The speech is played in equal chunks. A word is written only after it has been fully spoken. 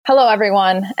Hello,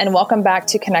 everyone, and welcome back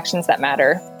to Connections That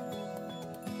Matter.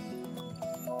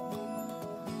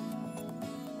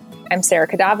 I'm Sarah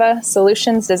Kadava,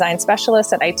 Solutions Design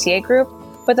Specialist at ITA Group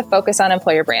with a focus on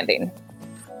employer branding.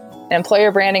 And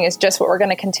employer branding is just what we're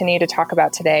going to continue to talk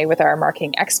about today with our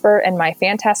marketing expert and my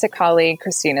fantastic colleague,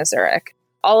 Christina Zurich.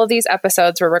 All of these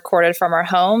episodes were recorded from our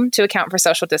home to account for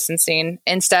social distancing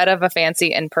instead of a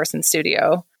fancy in-person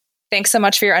studio. Thanks so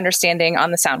much for your understanding on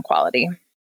the sound quality.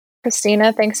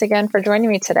 Christina, thanks again for joining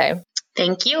me today.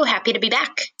 Thank you. Happy to be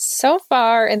back. So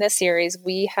far in this series,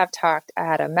 we have talked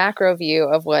at a macro view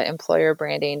of what employer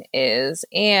branding is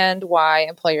and why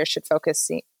employers should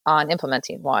focus on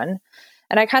implementing one.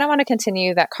 And I kind of want to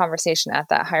continue that conversation at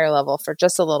that higher level for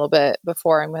just a little bit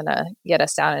before I'm going to get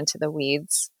us down into the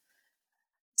weeds.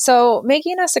 So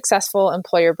making a successful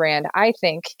employer brand, I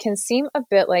think, can seem a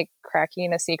bit like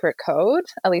cracking a secret code.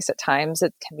 At least at times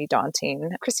it can be daunting.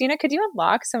 Christina, could you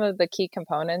unlock some of the key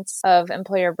components of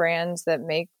employer brands that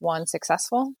make one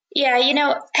successful? Yeah,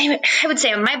 I would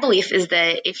say my belief is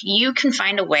that if you can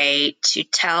find a way to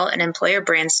tell an employer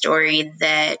brand story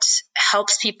that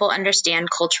helps people understand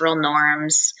cultural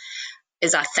norms,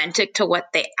 is authentic to what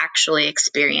they actually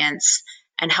experience,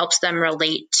 and helps them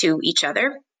relate to each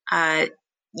other,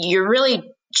 you're really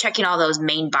checking all those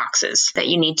main boxes that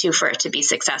you need to for it to be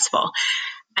successful.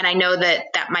 And I know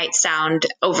that might sound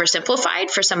oversimplified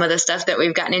for some of the stuff that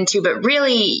we've gotten into, but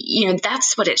really,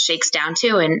 that's what it shakes down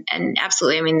to. And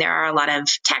absolutely, there are a lot of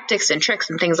tactics and tricks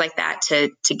and things like that to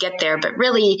get there. But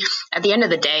really, at the end of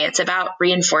the day, it's about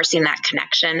reinforcing that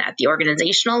connection at the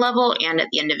organizational level and at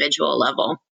the individual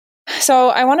level. So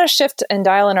I want to shift and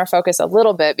dial in our focus a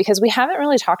little bit because we haven't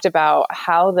really talked about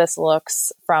how this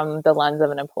looks from the lens of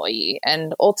an employee.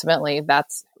 And ultimately,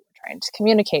 that's who we're trying to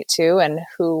communicate to and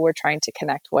who we're trying to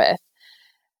connect with.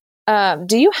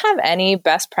 Do you have any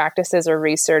best practices or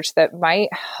research that might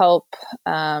help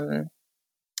kind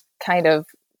of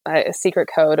a secret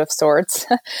code of sorts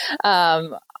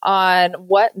on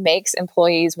what makes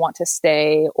employees want to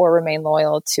stay or remain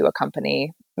loyal to a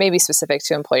company, maybe specific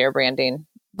to employer branding,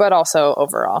 but also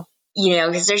overall?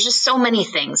 Because there's just so many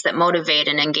things that motivate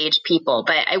and engage people.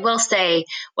 But I will say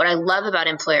what I love about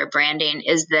employer branding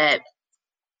is that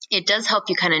it does help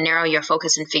you kind of narrow your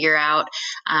focus and figure out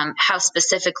how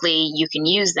specifically you can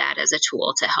use that as a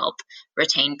tool to help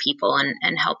retain people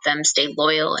and help them stay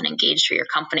loyal and engaged for your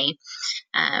company.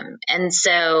 And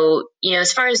so,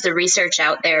 as far as the research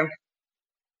out there,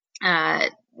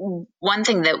 one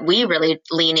thing that we really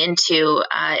lean into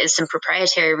is some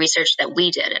proprietary research that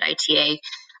we did at ITA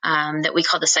that we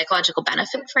call the psychological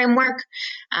benefit framework.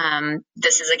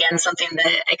 This is, again, something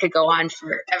that I could go on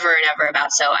forever and ever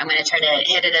about, so I'm going to try to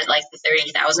hit it at like the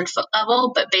 30,000 foot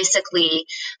level. But basically,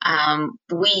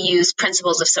 we use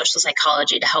principles of social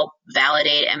psychology to help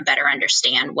validate and better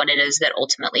understand what it is that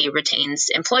ultimately retains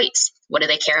employees. What do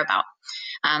they care about?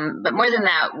 But more than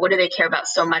that, what do they care about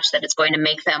so much that it's going to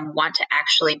make them want to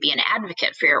actually be an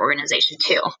advocate for your organization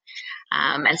too?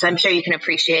 And so I'm sure you can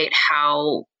appreciate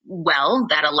how well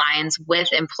that aligns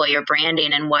with employer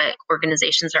branding and what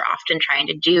organizations are often trying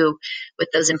to do with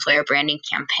those employer branding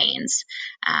campaigns.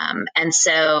 And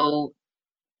so,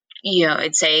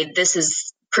 I'd say this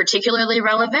is particularly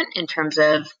relevant in terms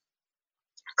of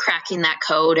cracking that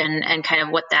code and kind of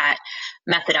what that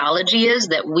methodology is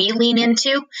that we lean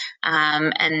into.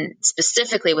 And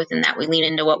specifically within that, we lean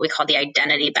into what we call the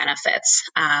identity benefits.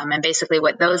 And basically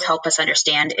what those help us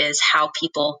understand is how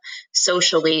people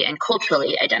socially and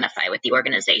culturally identify with the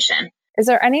organization. Is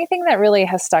there anything that really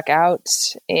has stuck out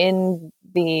in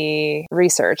the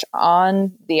research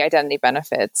on the identity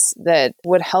benefits that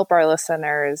would help our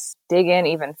listeners dig in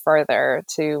even further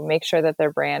to make sure that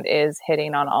their brand is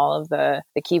hitting on all of the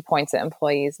key points that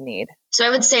employees need? So I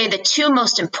would say the two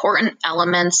most important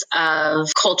elements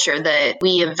of culture that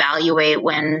we evaluate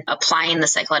when applying the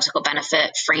psychological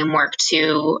benefit framework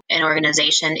to an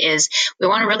organization is we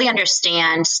want to really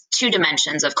understand two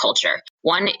dimensions of culture.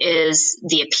 One is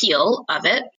the appeal of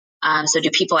it. So do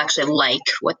people actually like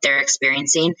what they're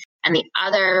experiencing? And the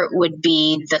other would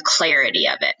be the clarity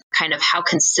of it, kind of how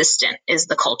consistent is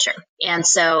the culture. And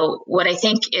so what I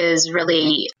think is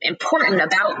really important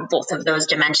about both of those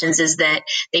dimensions is that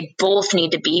they both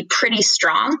need to be pretty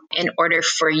strong in order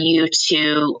for you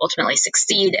to ultimately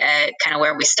succeed at kind of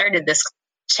where we started this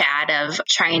chat of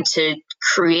trying to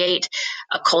create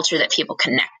a culture that people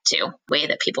connect to, a way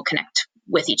that people connect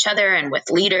with each other and with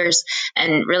leaders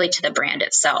and really to the brand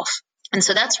itself. And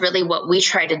so that's really what we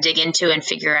try to dig into and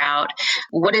figure out.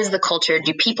 What is the culture?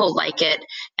 Do people like it?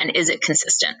 And is it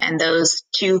consistent? And those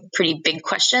two pretty big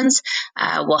questions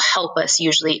will help us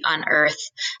usually unearth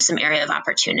some area of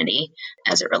opportunity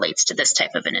as it relates to this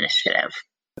type of an initiative.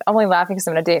 I'm only laughing because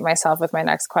I'm going to date myself with my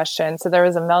next question. So there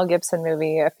was a Mel Gibson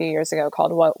movie a few years ago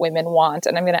called What Women Want.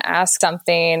 And I'm going to ask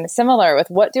something similar with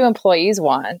what do employees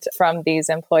want from these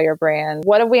employer brands?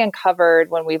 What have we uncovered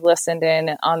when we've listened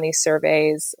in on these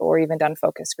surveys or even done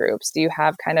focus groups? Do you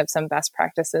have kind of some best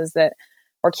practices that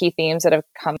or key themes that have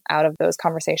come out of those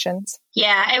conversations?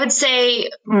 Yeah, I would say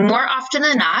more often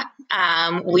than not,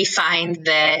 we find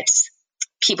that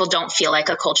people don't feel like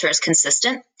a culture is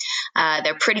consistent.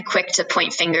 They're pretty quick to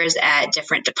point fingers at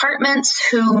different departments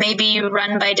who maybe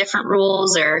run by different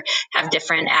rules or have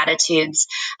different attitudes,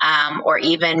 or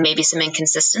even maybe some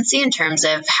inconsistency in terms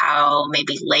of how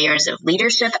maybe layers of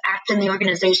leadership act in the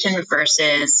organization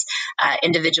versus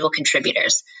individual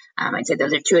contributors. I'd say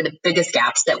those are two of the biggest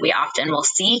gaps that we often will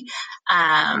see.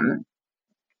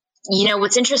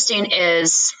 What's interesting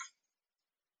is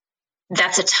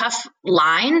that's a tough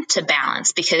line to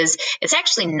balance because it's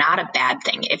actually not a bad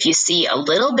thing. If you see a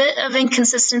little bit of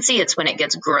inconsistency, it's when it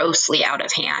gets grossly out of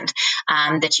hand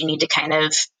that you need to kind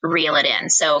of reel it in.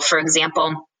 So, for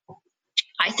example,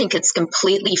 I think it's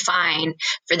completely fine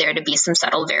for there to be some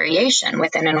subtle variation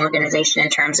within an organization in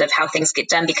terms of how things get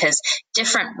done because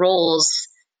different roles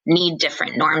need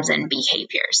different norms and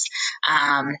behaviors.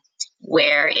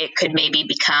 Where it could maybe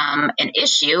become an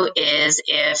issue is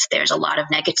if there's a lot of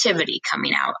negativity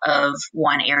coming out of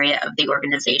one area of the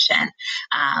organization,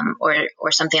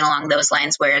 or something along those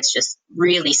lines where it's just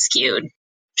really skewed.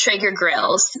 Traeger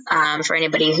grills, for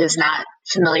anybody who's not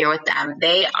familiar with them,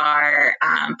 they are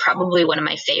probably one of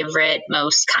my favorite,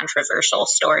 most controversial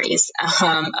stories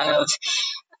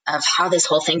of how this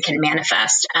whole thing can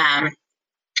manifest.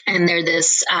 And they're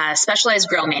this specialized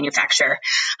grill manufacturer.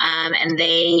 And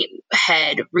they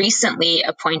had recently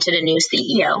appointed a new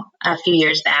CEO a few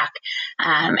years back.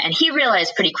 And he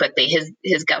realized pretty quickly,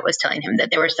 his gut was telling him that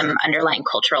there were some underlying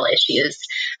cultural issues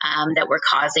that were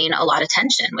causing a lot of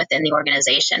tension within the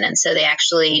organization. And so they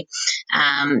actually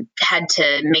had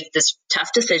to make this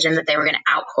tough decision that they were going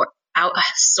to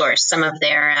outsource some of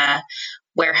their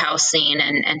warehousing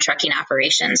and trucking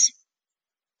operations,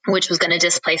 which was going to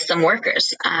displace some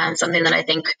workers, something that I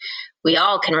think we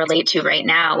all can relate to right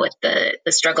now with the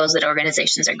struggles that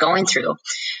organizations are going through.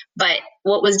 But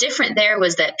what was different there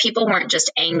was that people weren't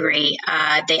just angry.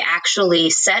 They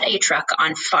actually set a truck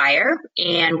on fire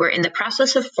and were in the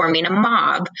process of forming a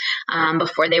mob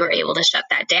before they were able to shut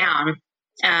that down.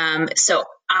 So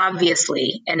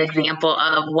obviously an example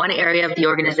of one area of the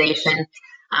organization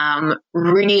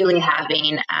really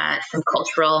having some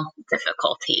cultural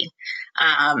difficulty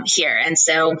here. And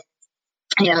so,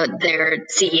 their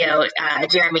CEO,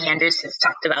 Jeremy Andrews, has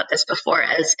talked about this before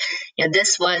as,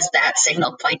 this was that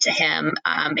signal point to him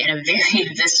in a very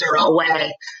visceral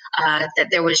way that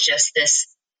there was just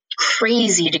this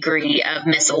crazy degree of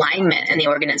misalignment in the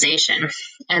organization.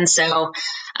 And so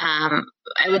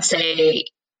I would say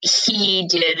he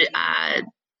did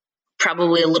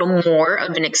probably a little more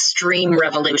of an extreme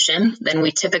revolution than we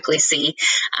typically see.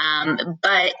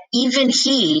 But even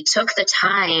he took the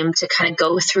time to kind of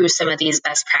go through some of these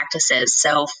best practices.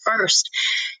 So first,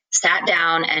 sat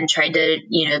down and tried to,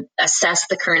 assess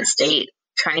the current state,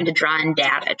 trying to draw in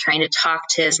data, trying to talk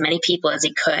to as many people as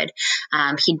he could.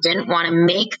 He didn't want to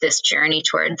make this journey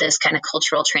toward this kind of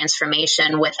cultural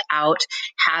transformation without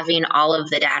having all of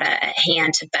the data at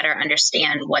hand to better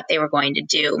understand what they were going to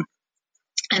do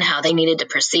and how they needed to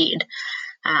proceed.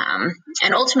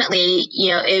 And ultimately,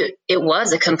 it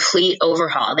was a complete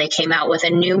overhaul. They came out with a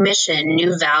new mission,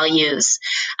 new values.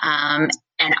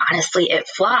 And honestly, it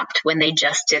flopped when they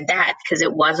just did that because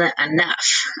it wasn't enough.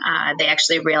 They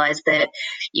actually realized that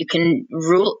you can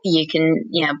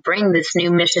bring this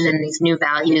new mission and these new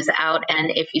values out.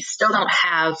 And if you still don't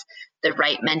have the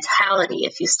right mentality,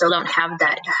 if you still don't have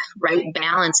that right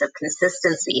balance of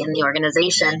consistency in the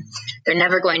organization, they're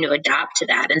never going to adopt to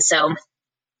that. And so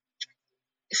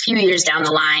a few years down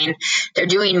the line, they're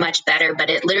doing much better,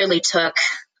 but it literally took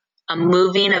a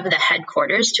moving of the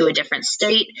headquarters to a different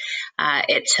state.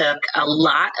 It took a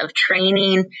lot of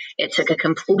training. It took a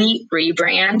complete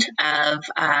rebrand of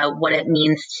what it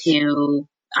means to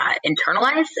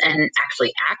internalize and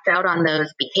actually act out on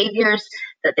those behaviors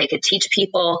that they could teach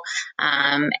people.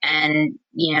 And,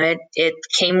 it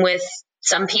came with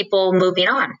some people moving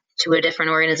on to a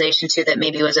different organization too that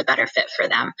maybe was a better fit for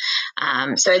them.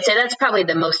 So I'd say that's probably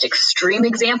the most extreme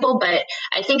example, but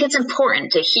I think it's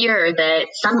important to hear that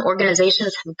some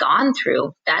organizations have gone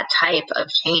through that type of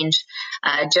change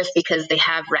just because they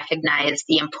have recognized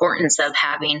the importance of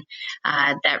having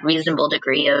that reasonable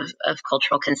degree of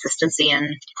cultural consistency and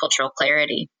cultural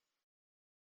clarity.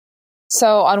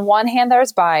 So on one hand,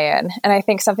 there's buy-in. And I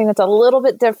think something that's a little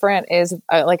bit different is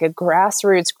like a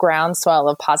grassroots groundswell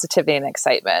of positivity and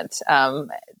excitement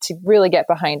to really get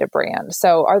behind a brand.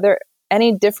 So are there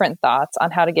any different thoughts on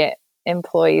how to get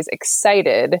employees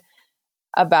excited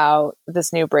about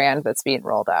this new brand that's being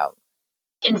rolled out?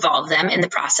 Involve them in the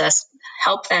process,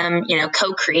 help them,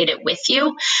 co-create it with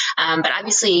you. But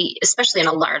obviously, especially in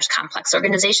a large, complex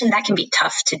organization, that can be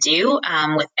tough to do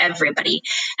with everybody.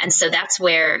 And so that's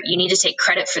where you need to take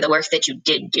credit for the work that you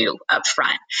did do up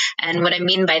front. And what I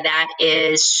mean by that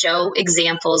is show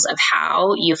examples of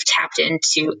how you've tapped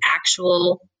into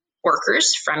actual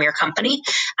workers from your company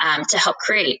to help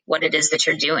create what it is that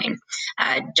you're doing.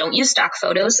 Don't use stock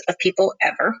photos of people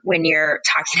ever when you're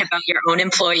talking about your own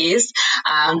employees.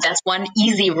 That's one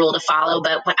easy rule to follow.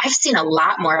 But what I've seen a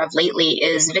lot more of lately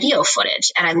is video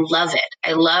footage, and I love it.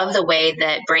 I love the way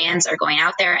that brands are going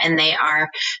out there and they are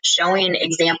showing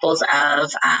examples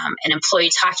of an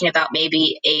employee talking about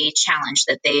maybe a challenge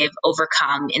that they've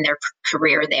overcome in their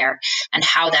career there and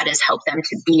how that has helped them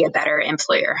to be a better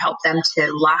employer, help them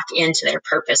to lock into their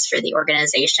purpose for the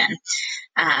organization.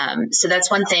 So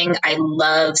that's one thing I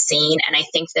love seeing. And I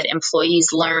think that employees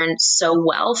learn so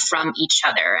well from each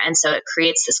other. And so it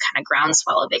creates this kind of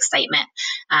groundswell of excitement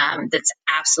that's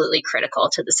absolutely critical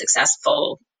to the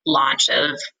successful launch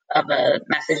of a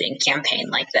messaging campaign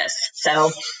like this. So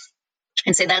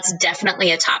I'd say that's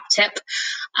definitely a top tip.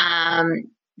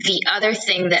 The other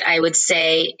thing that I would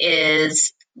say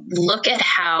is look at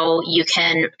how you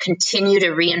can continue to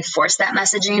reinforce that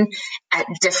messaging at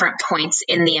different points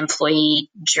in the employee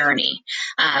journey.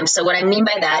 So what I mean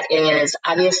by that is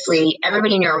obviously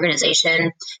everybody in your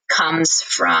organization comes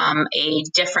from a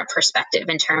different perspective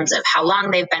in terms of how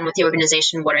long they've been with the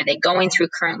organization, what are they going through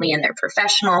currently in their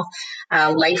professional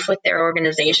life with their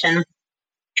organization.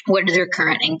 What are their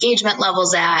current engagement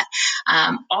levels at?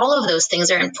 All of those things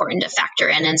are important to factor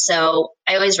in. And so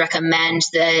I always recommend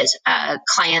that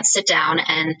clients sit down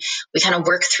and we kind of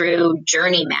work through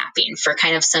journey mapping for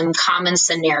kind of some common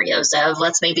scenarios of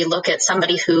let's maybe look at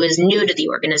somebody who is new to the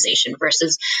organization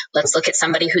versus let's look at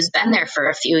somebody who's been there for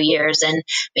a few years and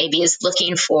maybe is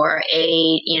looking for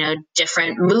a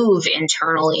different move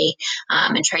internally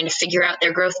and trying to figure out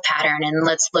their growth pattern. And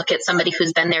let's look at somebody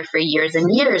who's been there for years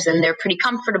and years and they're pretty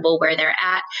comfortable where they're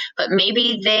at, but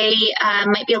maybe they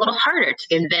might be a little harder to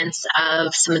convince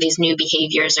of some of these new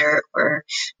behaviors or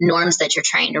norms that you're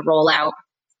trying to roll out.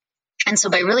 And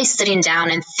so by really sitting down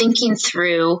and thinking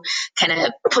through, kind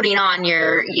of putting on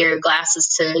your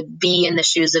glasses to be in the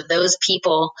shoes of those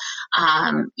people,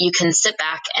 you can sit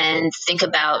back and think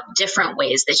about different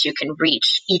ways that you can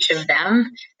reach each of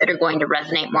them that are going to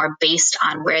resonate more based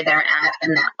on where they're at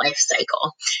in that life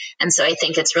cycle. And so I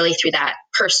think it's really through that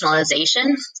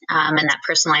personalization and that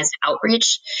personalized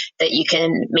outreach that you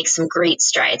can make some great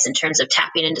strides in terms of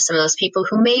tapping into some of those people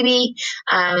who maybe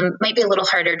might be a little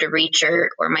harder to reach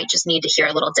or might just need to hear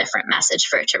a little different message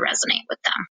for it to resonate with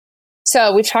them.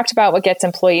 So we've talked about what gets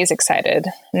employees excited.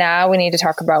 Now we need to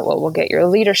talk about what will get your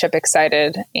leadership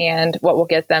excited and what will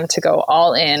get them to go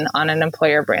all in on an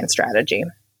employer brand strategy.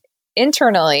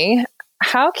 Internally,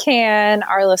 how can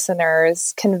our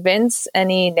listeners convince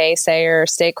any naysayer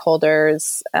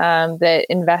stakeholders that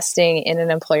investing in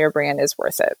an employer brand is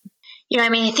worth it?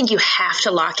 I think you have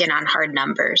to lock in on hard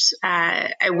numbers.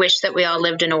 I wish that we all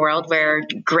lived in a world where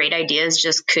great ideas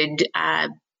just could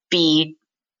be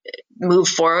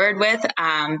moved forward with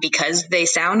because they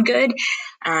sound good.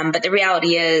 But the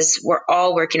reality is we're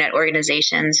all working at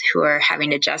organizations who are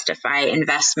having to justify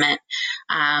investment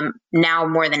now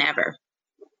more than ever.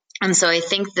 And so I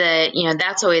think that,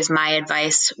 that's always my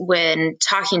advice when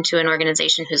talking to an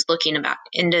organization who's looking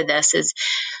into this is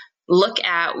look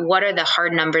at what are the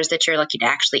hard numbers that you're looking to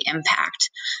actually impact.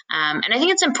 And I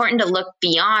think it's important to look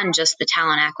beyond just the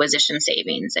talent acquisition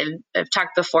savings. I've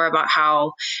talked before about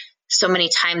how so many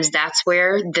times that's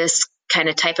where this kind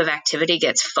of type of activity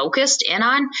gets focused in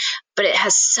on. but it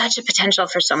has such a potential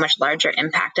for so much larger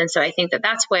impact. And so I think that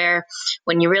that's where,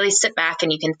 when you really sit back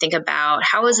and you can think about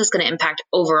how is this going to impact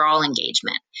overall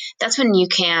engagement, that's when you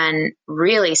can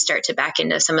really start to back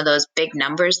into some of those big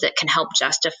numbers that can help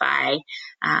justify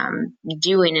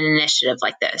doing an initiative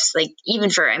like this. Like even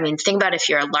for, think about if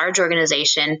you're a large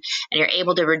organization and you're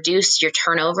able to reduce your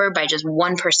turnover by just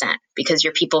 1% because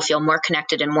your people feel more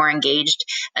connected and more engaged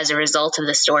as a result of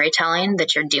the storytelling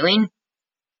that you're doing.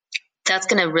 That's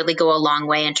going to really go a long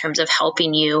way in terms of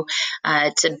helping you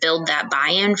to build that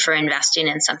buy-in for investing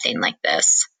in something like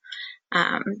this.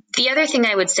 The other thing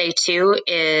I would say too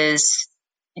is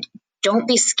don't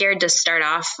be scared to start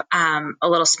off a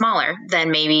little smaller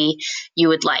than maybe you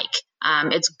would like.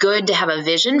 It's good to have a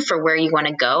vision for where you want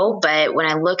to go, but when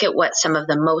I look at what some of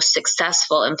the most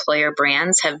successful employer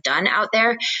brands have done out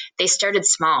there, they started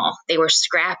small. They were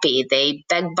scrappy. They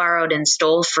begged, borrowed, and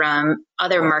stole from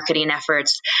other marketing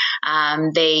efforts.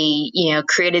 They,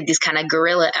 created these kind of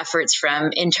guerrilla efforts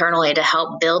from internally to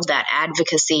help build that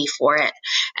advocacy for it.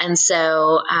 And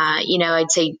so,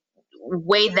 I'd say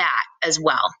weigh that as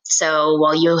well. So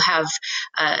while you have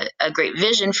a great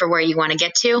vision for where you want to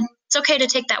get to, it's okay to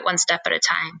take that one step at a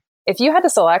time. If you had to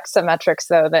select some metrics,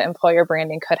 though, that employer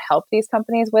branding could help these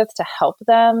companies with to help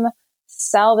them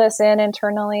sell this in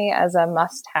internally as a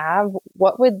must-have,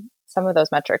 what would some of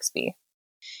those metrics be?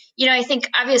 I think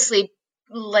obviously,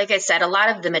 like I said, a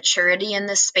lot of the maturity in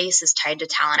this space is tied to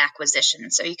talent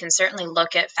acquisition. So you can certainly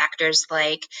look at factors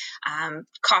like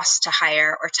cost to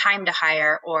hire or time to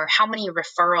hire, or how many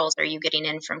referrals are you getting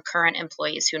in from current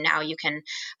employees who now you can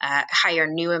hire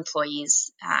new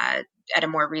employees at a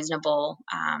more reasonable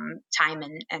time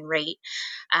and rate.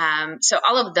 So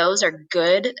all of those are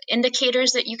good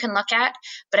indicators that you can look at.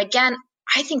 But again,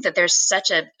 I think that there's such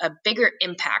a bigger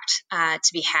impact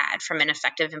to be had from an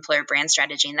effective employer brand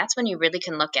strategy. And that's when you really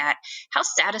can look at how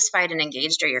satisfied and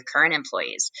engaged are your current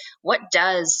employees? What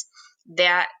does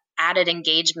that added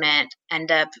engagement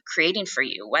end up creating for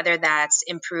you, whether that's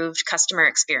improved customer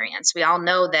experience? We all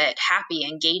know that happy,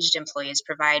 engaged employees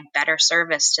provide better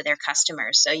service to their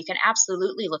customers. So you can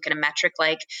absolutely look at a metric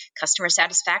like customer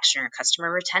satisfaction or customer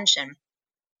retention.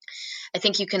 I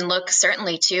think you can look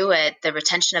certainly too at the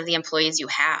retention of the employees you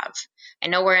have. I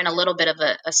know we're in a little bit of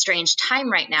a strange time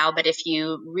right now, but if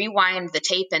you rewind the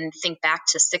tape and think back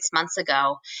to 6 months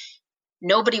ago,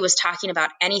 nobody was talking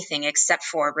about anything except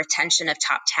for retention of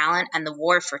top talent and the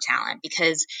war for talent,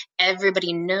 because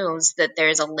everybody knows that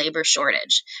there's a labor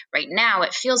shortage. Right now,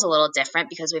 it feels a little different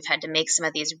because we've had to make some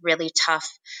of these really tough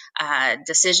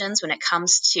decisions when it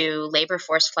comes to labor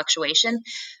force fluctuation.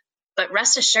 But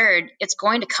rest assured, it's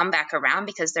going to come back around,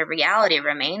 because the reality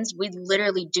remains we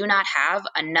literally do not have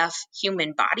enough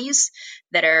human bodies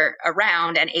that are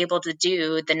around and able to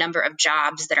do the number of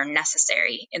jobs that are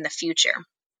necessary in the future.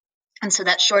 And so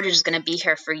that shortage is going to be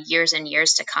here for years and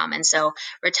years to come. And so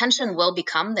retention will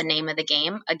become the name of the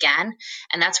game again.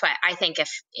 And that's why I think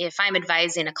if I'm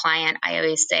advising a client, I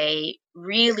always say,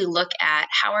 really look at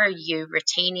how are you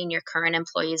retaining your current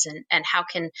employees, and how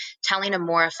can telling a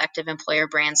more effective employer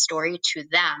brand story to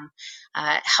them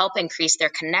help increase their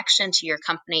connection to your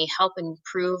company, help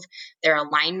improve their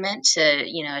alignment to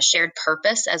a shared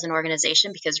purpose as an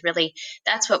organization, because really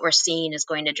that's what we're seeing is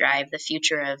going to drive the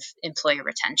future of employer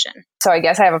retention. So I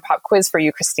guess I have a pop quiz for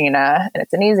you, Christina, and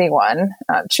it's an easy one.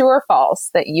 True or false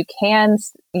that you can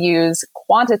use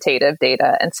quantitative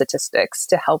data and statistics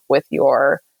to help with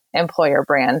your employer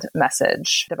brand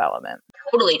message development?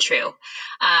 Totally true.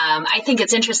 I think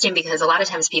it's interesting because a lot of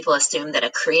times people assume that a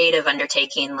creative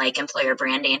undertaking like employer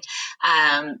branding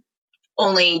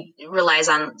only relies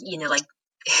on, like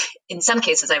in some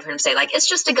cases I've heard them say, like, it's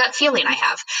just a gut feeling I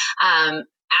have.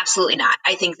 Absolutely not.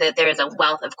 I think that there is a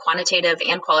wealth of quantitative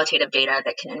and qualitative data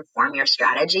that can inform your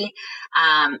strategy.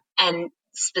 And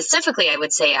specifically, I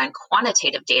would say on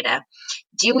quantitative data,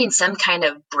 doing some kind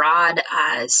of broad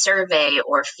survey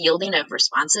or fielding of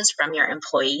responses from your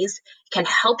employees can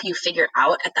help you figure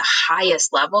out at the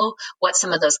highest level what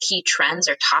some of those key trends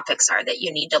or topics are that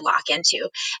you need to lock into.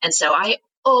 And so I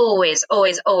always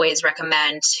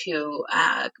recommend to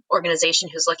organization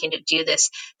who's looking to do this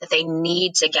that they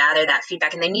need to gather that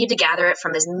feedback, and they need to gather it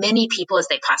from as many people as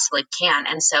they possibly can.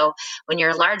 And so when you're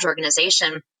a large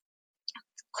organization,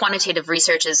 quantitative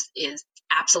research is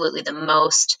absolutely the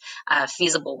most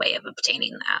feasible way of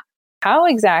obtaining that. How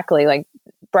exactly, like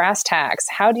brass tacks,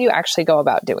 how do you actually go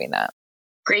about doing that?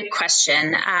 Great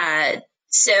question.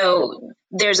 So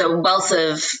there's a wealth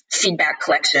of feedback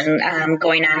collection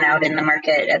going on out in the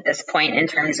market at this point in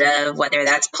terms of whether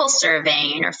that's pulse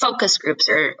surveying or focus groups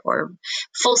or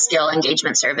full-scale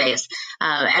engagement surveys.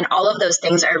 And all of those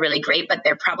things are really great, but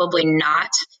they're probably not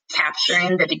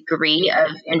capturing the degree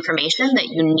of information that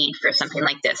you need for something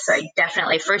like this. So I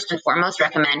definitely, first and foremost,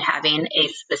 recommend having a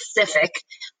specific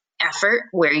effort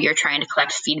where you're trying to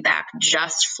collect feedback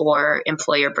just for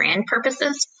employer brand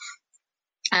purposes.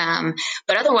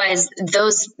 But otherwise,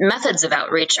 those methods of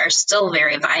outreach are still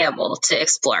very viable to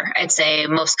explore. I'd say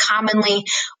most commonly,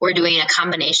 we're doing a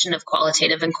combination of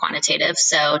qualitative and quantitative.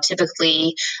 So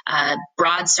typically,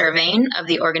 broad surveying of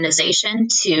the organization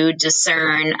to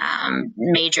discern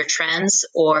major trends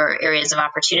or areas of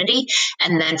opportunity,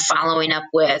 and then following up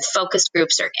with focus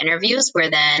groups or interviews where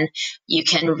then you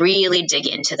can really dig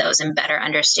into those and better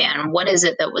understand what is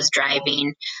it that was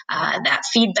driving that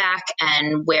feedback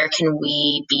and where can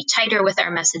we be tighter with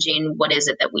our messaging? What is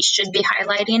it that we should be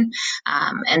highlighting?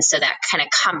 And so that kind of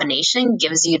combination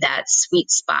gives you that sweet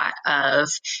spot of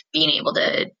being able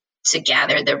to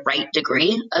gather the right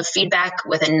degree of feedback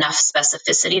with enough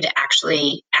specificity to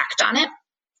actually act on it.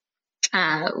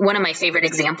 One of my favorite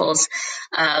examples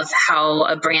of how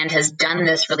a brand has done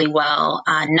this really well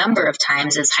a number of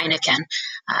times is Heineken.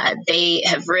 They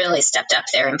have really stepped up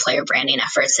their employer branding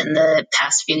efforts in the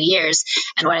past few years.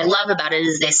 And what I love about it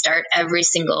is they start every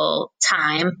single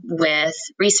time with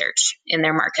research in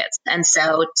their markets. And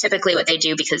so typically what they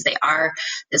do, because they are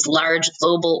this large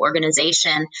global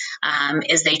organization,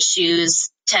 is they choose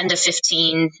 10 to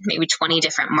 15, maybe 20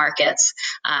 different markets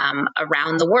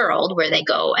around the world where they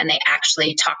go and they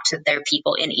actually talk to their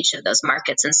people in each of those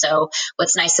markets. And so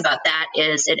what's nice about that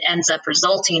is it ends up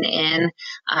resulting in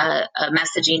a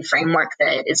messaging framework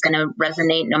that is going to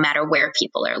resonate no matter where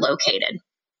people are located,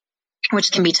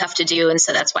 which can be tough to do. And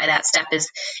so that's why that step is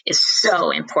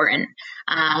so important.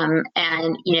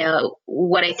 And,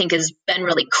 what I think has been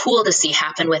really cool to see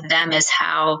happen with them is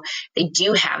how they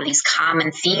do have these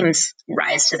common themes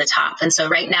rise to the top. And so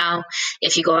right now,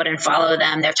 if you go out and follow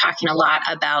them, they're talking a lot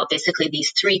about basically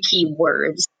these three key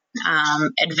words: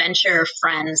 adventure,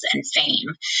 friends, and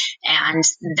fame. And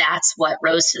that's what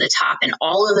rose to the top in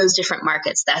all of those different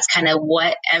markets. That's kind of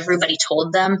what everybody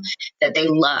told them that they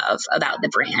love about the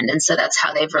brand. And so that's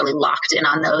how they've really locked in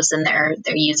on those, and they're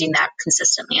using that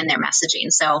consistently in their messaging.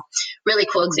 So really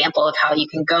cool example of how you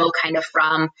can go kind of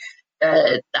from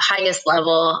the highest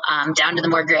level down to the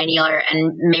more granular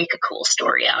and make a cool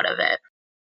story out of it.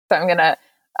 So I'm going to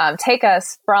take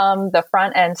us from the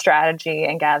front end strategy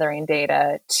and gathering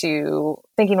data to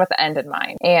thinking with the end in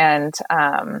mind. And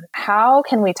how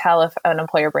can we tell if an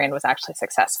employer brand was actually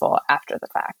successful after the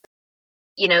fact?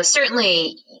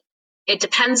 Certainly it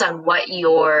depends on what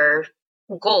your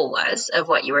goal was of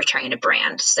what you were trying to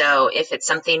brand. So if it's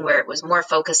something where it was more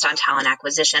focused on talent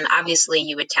acquisition, obviously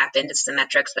you would tap into some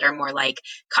metrics that are more like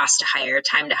cost to hire,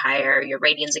 time to hire, your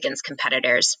ratings against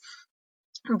competitors.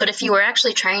 But if you were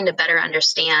actually trying to better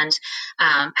understand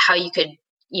how you could,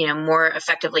 more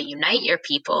effectively unite your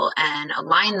people and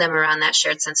align them around that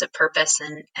shared sense of purpose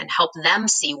and help them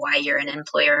see why you're an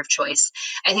employer of choice,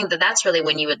 I think that's really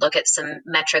when you would look at some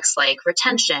metrics like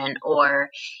retention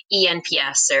or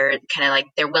ENPS, or kind of like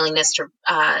their willingness to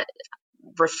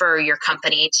refer your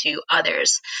company to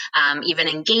others. Even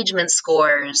engagement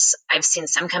scores. I've seen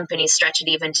some companies stretch it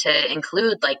even to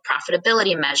include like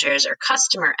profitability measures or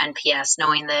customer NPS,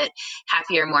 knowing that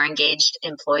happier, more engaged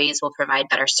employees will provide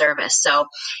better service. So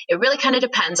it really kind of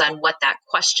depends on what that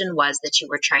question was that you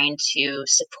were trying to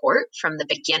support from the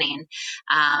beginning.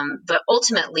 But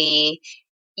ultimately,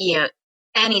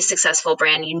 any successful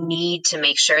brand, you need to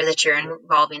make sure that you're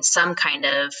involving some kind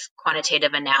of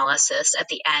quantitative analysis at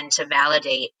the end to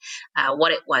validate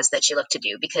what it was that you look to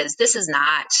do, because this is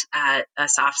not a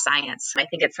soft science. I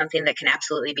think it's something that can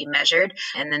absolutely be measured,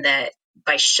 and then that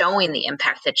by showing the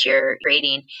impact that you're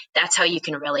creating, that's how you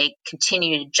can really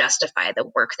continue to justify the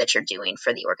work that you're doing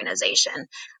for the organization.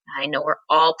 I know we're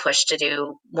all pushed to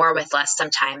do more with less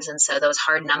sometimes, and so those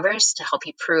hard numbers to help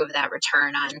you prove that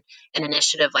return on an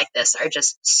initiative like this are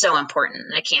just so important,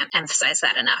 and I can't emphasize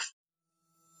that enough.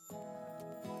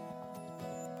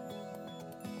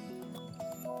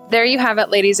 There you have it,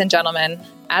 ladies and gentlemen.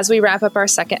 As we wrap up our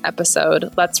second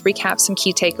episode, let's recap some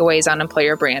key takeaways on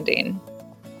employer branding.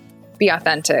 Be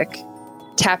authentic.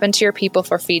 Tap into your people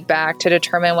for feedback to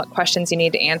determine what questions you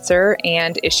need to answer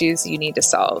and issues you need to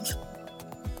solve.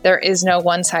 There is no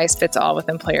one-size-fits-all with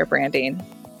employer branding.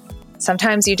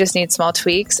 Sometimes you just need small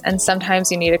tweaks, and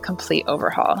sometimes you need a complete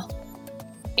overhaul.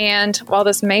 And while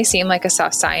this may seem like a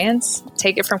soft science,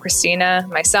 take it from Christina,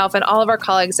 myself, and all of our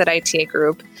colleagues at ITA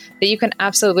Group that you can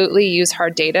absolutely use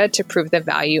hard data to prove the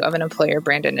value of an employer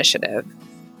brand initiative.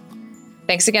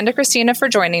 Thanks again to Christina for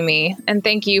joining me, and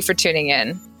thank you for tuning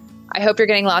in. I hope you're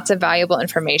getting lots of valuable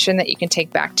information that you can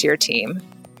take back to your team.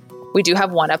 We do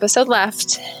have one episode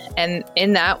left, and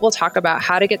in that, we'll talk about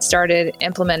how to get started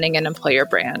implementing an employer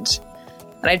brand.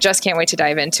 And I just can't wait to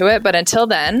dive into it. But until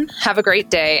then, have a great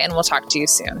day, and we'll talk to you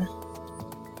soon.